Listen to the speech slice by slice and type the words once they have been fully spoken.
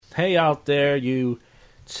Hey out there, you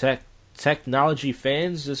technology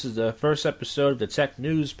fans. This is the first episode of the Tech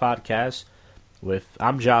News Podcast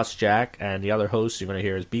I'm Josh Jack, and the other host you're going to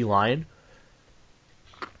hear is B Lion.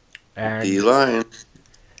 And D-Line.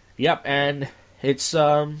 Yep, and it's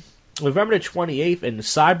November the 28th, and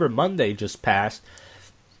Cyber Monday just passed,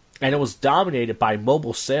 and it was dominated by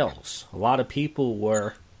mobile sales. A lot of people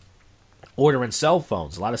were ordering cell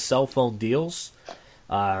phones, a lot of cell phone deals.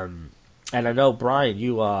 And I know, Brian,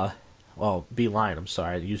 you, B Lion, I'm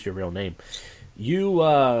sorry, I used your real name. You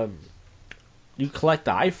collect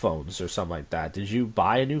the iPhones or something like that. Did you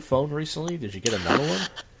buy a new phone recently? Did you get another one?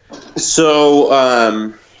 So,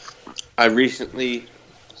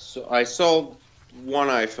 I sold one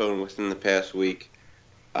iPhone within the past week.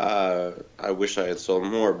 I wish I had sold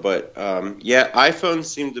more, but, iPhones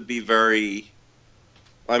seem to be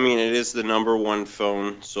it is the number one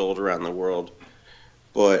phone sold around the world.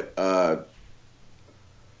 But,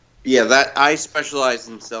 that I specialize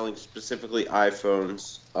in selling specifically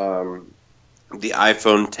iPhones. The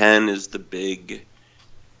iPhone 10 is the big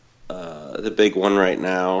one right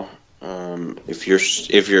now. If you're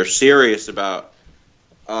serious about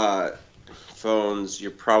phones,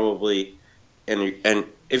 you're probably and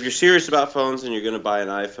if you're serious about phones and you're going to buy an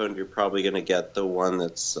iPhone, you're probably going to get the one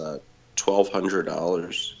that's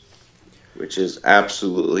 $1,200, which is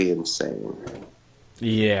absolutely insane.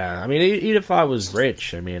 Yeah, I mean, even if I was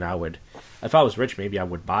rich, I would. If I was rich, maybe I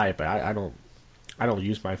would buy it, but I don't. I don't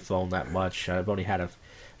use my phone that much. I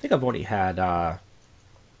think I've only had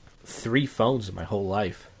 3 phones in my whole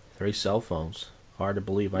life. 3 cell phones. Hard to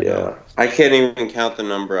believe. I know. I can't even count the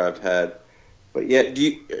number I've had. But yeah,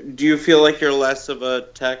 do you feel like you're less of a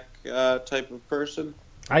tech type of person?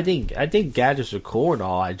 I think gadgets are cool and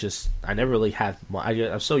all. I never really had.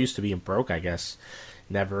 I'm so used to being broke. I guess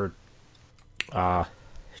never.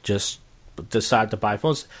 Just decide to buy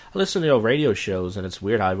phones. I listen to radio shows, and it's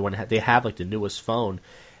weird how everyone they have like the newest phone,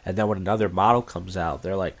 and then when another model comes out,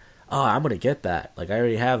 they're like, "Oh, I'm gonna get that." Like I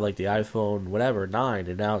already have like the iPhone whatever 9,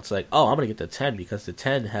 and now it's like, "Oh, I'm gonna get the 10 because the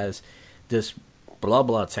 10 has this blah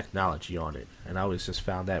blah technology on it." And I always just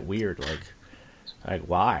found that weird, like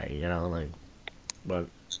why, but.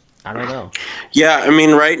 I don't know. Yeah,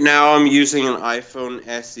 right now I'm using an iPhone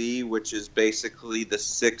SE, which is basically the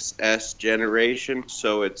 6S generation,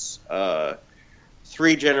 so it's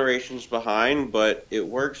 3 generations behind, but it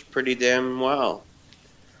works pretty damn well.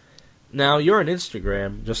 Now, you're on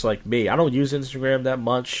Instagram, just like me. I don't use Instagram that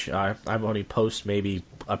much. I only post maybe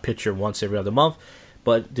a picture once every other month.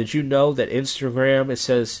 But did you know that Instagram, it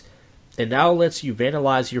says, it now lets you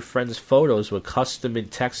vandalize your friends' photos with custom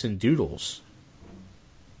text and doodles?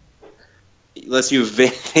 Lets you use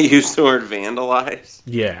the word vandalize.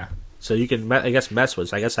 Yeah, so you can mess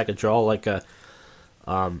with. I guess I could draw like a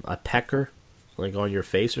pecker, like on your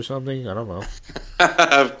face or something. I don't know.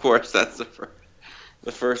 Of course, that's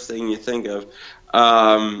the first thing you think of.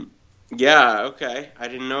 Yeah, okay. I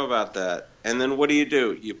didn't know about that. And then what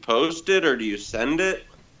do? You post it or do you send it?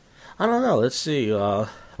 I don't know. Let's see.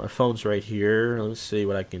 My phone's right here. Let's see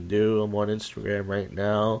what I can do. I'm on Instagram right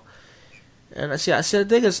now. And I see. The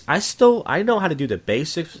thing is, I know how to do the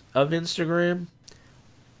basics of Instagram.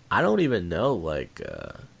 I don't even know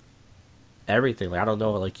everything. Like I don't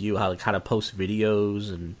know how to post videos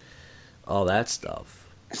and all that stuff.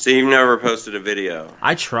 So you've never posted a video?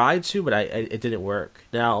 I tried to, but it didn't work.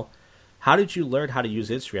 Now, how did you learn how to use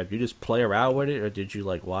Instagram? Did you just play around with it, or did you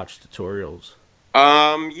watch tutorials?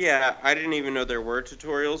 Yeah, I didn't even know there were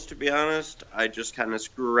tutorials, to be honest. I just kind of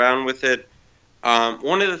screw around with it.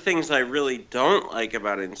 One of the things I really don't like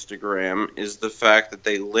about Instagram is the fact that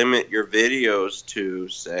they limit your videos to,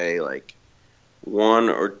 say, 1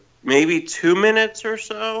 or maybe 2 minutes or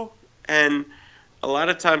so. And a lot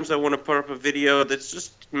of times I want to put up a video that's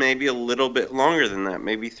just maybe a little bit longer than that,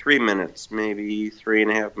 maybe 3 minutes, maybe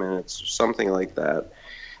 3.5 minutes, or something like that.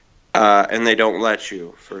 And they don't let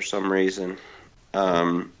you for some reason.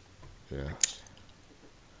 Yeah.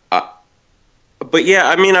 But yeah,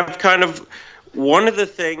 I've kind of... One of the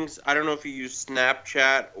things, I don't know if you use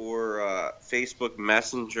Snapchat or Facebook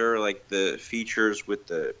Messenger, like the features with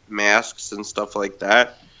the masks and stuff like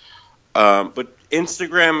that. But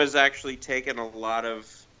Instagram has actually taken a lot of,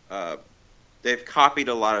 they've copied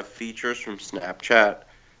a lot of features from Snapchat.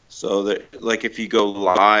 So that, if you go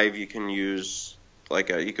live, you can use,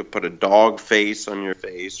 you could put a dog face on your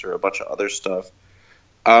face or a bunch of other stuff.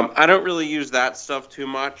 I don't really use that stuff too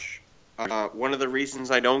much. One of the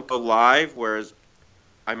reasons I don't go live, whereas,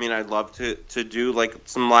 I'd love to do,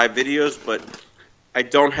 some live videos, but I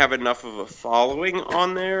don't have enough of a following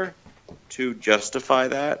on there to justify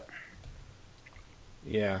that.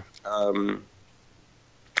 Yeah.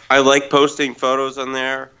 I like posting photos on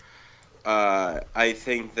there. I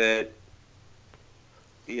think that,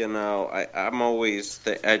 I'm always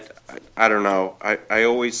I don't know. I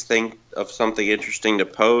always think of something interesting to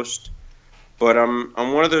post, but I'm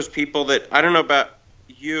one of those people that, I don't know about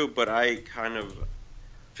you, but I kind of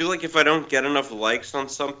feel like if I don't get enough likes on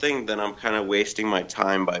something, then I'm kind of wasting my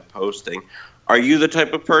time by posting. Are you the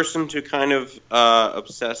type of person to kind of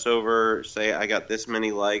obsess over, say, I got this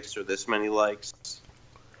many likes or this many likes?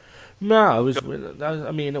 No,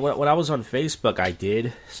 I mean, when I was on Facebook, I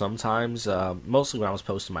did sometimes, mostly when I was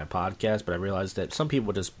posting my podcast, but I realized that some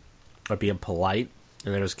people just are being polite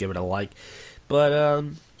and they're just giving a like. But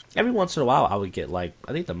every once in a while, I would get, like,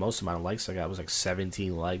 I think the most amount of likes I got was like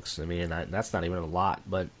 17 likes. I mean, that's not even a lot,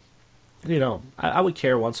 but, I would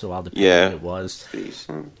care once in a while depending on what it was.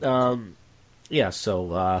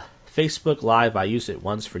 So Facebook Live, I used it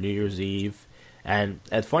once for New Year's Eve. And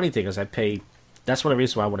the funny thing is, that's one of the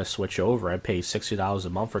reasons why I want to switch over. I pay $60 a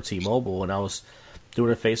month for T-Mobile, and I was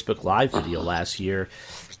doing a Facebook Live video last year,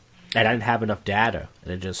 and I didn't have enough data.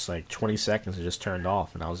 And it just, 20 seconds, it just turned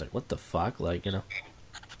off. And I was like, what the fuck?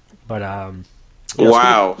 But,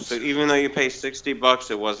 wow. So even though you pay $60,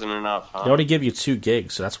 it wasn't enough, huh? They only give you 2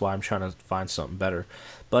 gigs, so that's why I'm trying to find something better.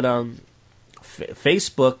 But,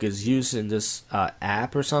 Facebook is using this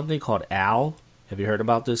app or something called AL. Have you heard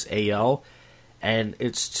about this? AL? And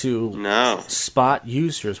it's to spot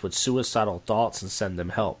users with suicidal thoughts and send them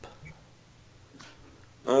help.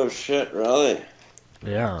 Oh, shit, really?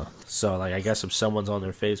 Yeah. So, I guess if someone's on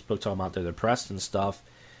their Facebook talking about they're depressed and stuff,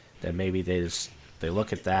 then maybe they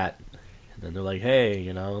look at that, and then they're like,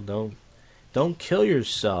 hey, don't kill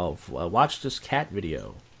yourself. Watch this cat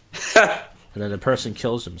video. And then the person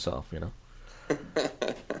kills himself,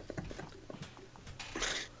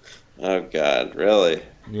 Oh, God, really?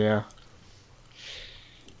 Yeah.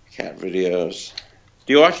 Cat videos.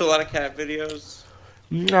 Do you watch a lot of cat videos?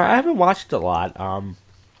 No, I haven't watched a lot.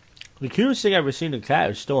 The cutest thing I've ever seen in a cat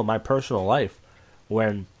is still in my personal life,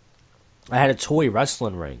 when I had a toy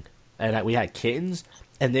wrestling ring, and we had kittens,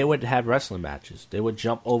 and they would have wrestling matches. They would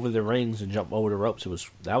jump over the rings and jump over the ropes.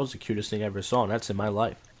 That was the cutest thing I ever saw, and that's in my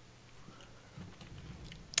life.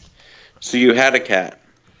 So you had a cat?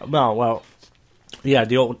 No, well, yeah,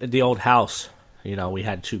 the old house. We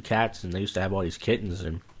had 2 cats, and they used to have all these kittens,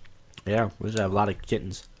 and yeah, we used to have a lot of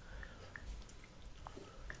kittens.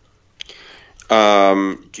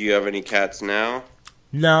 Do you have any cats now?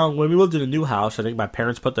 No, when we lived in a new house, I think my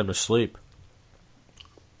parents put them to sleep.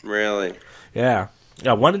 Really? Yeah.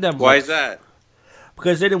 Yeah, one of them... Why is that?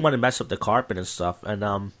 Because they didn't want to mess up the carpet and stuff,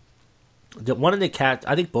 and one of the cats,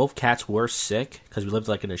 I think both cats were sick, because we lived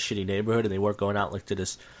in a shitty neighborhood, and they weren't going out to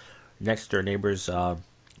this next door neighbor's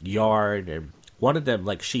yard, and one of them,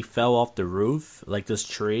 she fell off the roof, this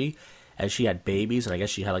tree, and she had babies, and I guess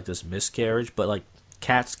she had, this miscarriage, but,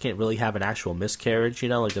 cats can't really have an actual miscarriage, they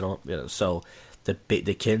don't, so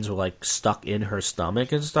the kids were, stuck in her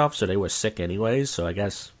stomach and stuff, so they were sick anyways, so I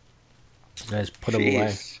guess I just put them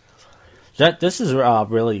away. This is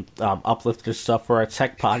really uplifting stuff for our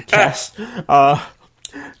tech podcast.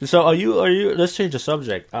 So are you, let's change the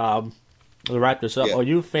subject, to wrap this up, Are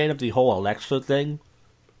you a fan of the whole Alexa thing?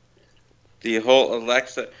 The whole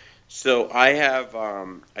Alexa. So I have,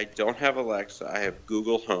 I don't have Alexa. I have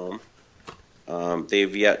Google Home.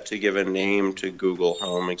 They've yet to give a name to Google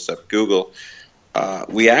Home except Google.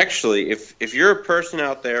 We actually, if you're a person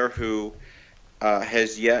out there who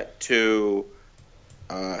has yet to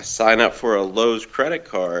sign up for a Lowe's credit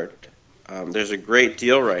card, there's a great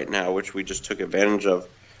deal right now, which we just took advantage of,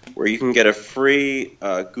 where you can get a free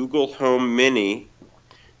Google Home Mini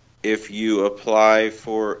if you apply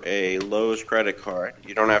for a Lowe's credit card.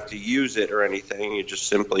 You don't have to use it or anything. You just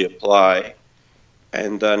simply apply.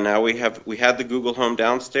 And now we had the Google Home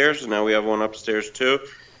downstairs, and now we have one upstairs too.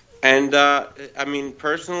 And I mean,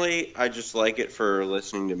 personally, I just like it for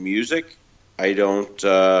listening to music. I don't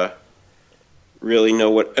really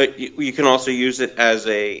know what you can also use it as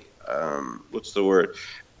a what's the word,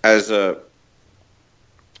 as an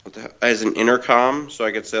intercom. So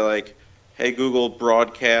I could say hey Google,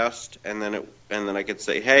 broadcast, and then I could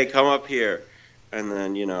say, hey, come up here, and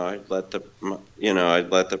then I'd let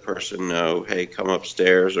the person know, hey, come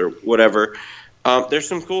upstairs or whatever. There's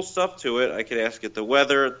some cool stuff to it. I could ask it the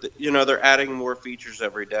weather. They're adding more features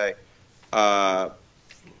every day.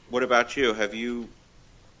 What about you? Have you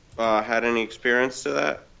had any experience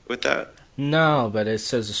with that? No, but it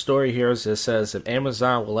says the story here says that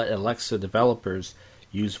Amazon will let Alexa developers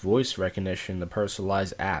use voice recognition to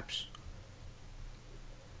personalize apps.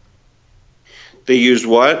 They use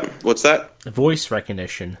what? What's that? Voice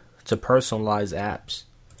recognition to personalize apps.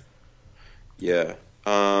 Yeah.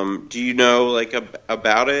 Do you know like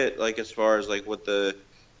about it, like as far as like what the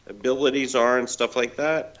abilities are and stuff like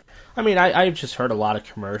that? I mean, I've just heard a lot of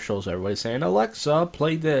commercials. Everybody saying, "Alexa,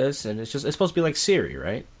 play this," and it's supposed to be like Siri,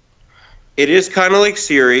 right? It is kind of like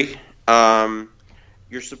Siri.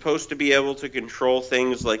 You're supposed to be able to control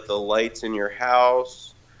things like the lights in your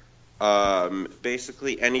house,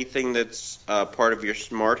 basically anything that's part of your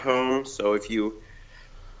smart home. So if you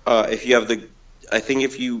have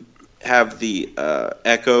if you have the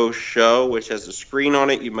Echo Show, which has a screen on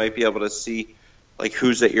it, you might be able to see like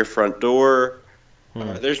who's at your front door.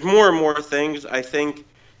 There's more and more things. I think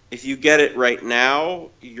if you get it right now,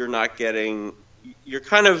 you're not getting. You're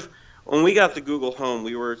kind of when we got the Google Home,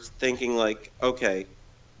 we were thinking like, okay,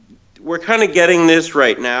 we're kind of getting this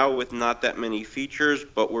right now with not that many features,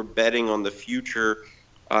 but we're betting on the future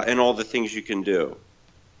and all the things you can do.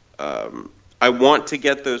 I want to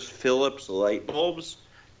get those Philips light bulbs.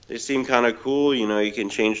 They seem kind of cool. You know, you can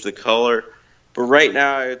change the color. But right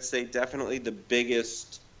now, I would say definitely the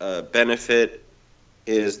biggest benefit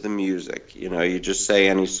is the music. You know, you just say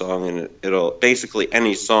any song and it'll basically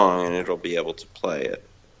any song and it'll be able to play it.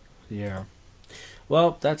 Yeah.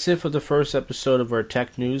 Well, that's it for the first episode of our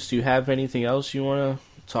tech news. Do you have anything else you want to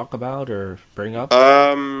talk about or bring up?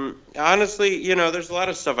 Honestly, you know, there's a lot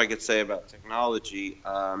of stuff I could say about technology.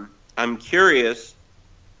 I'm curious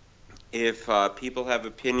if people have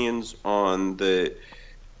opinions on the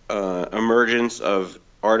emergence of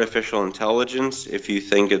artificial intelligence, if you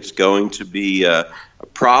think it's going to be a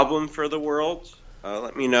problem for the world.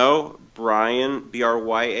 Let me know. Brian,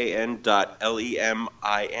 BRYAN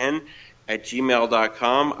 .LEMIN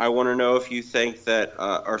 @gmail.com. I want to know if you think that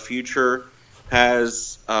our future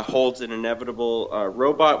holds an inevitable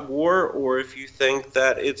robot war, or if you think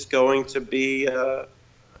that it's going to be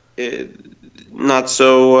not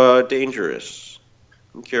so dangerous.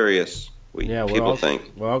 I'm curious what people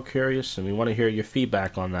think. We're all curious, and we want to hear your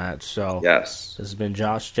feedback on that. So, yes. This has been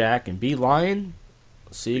Josh, Jack, and B Lion.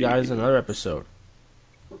 See you guys in another episode.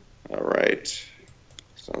 All right.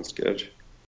 Sounds good.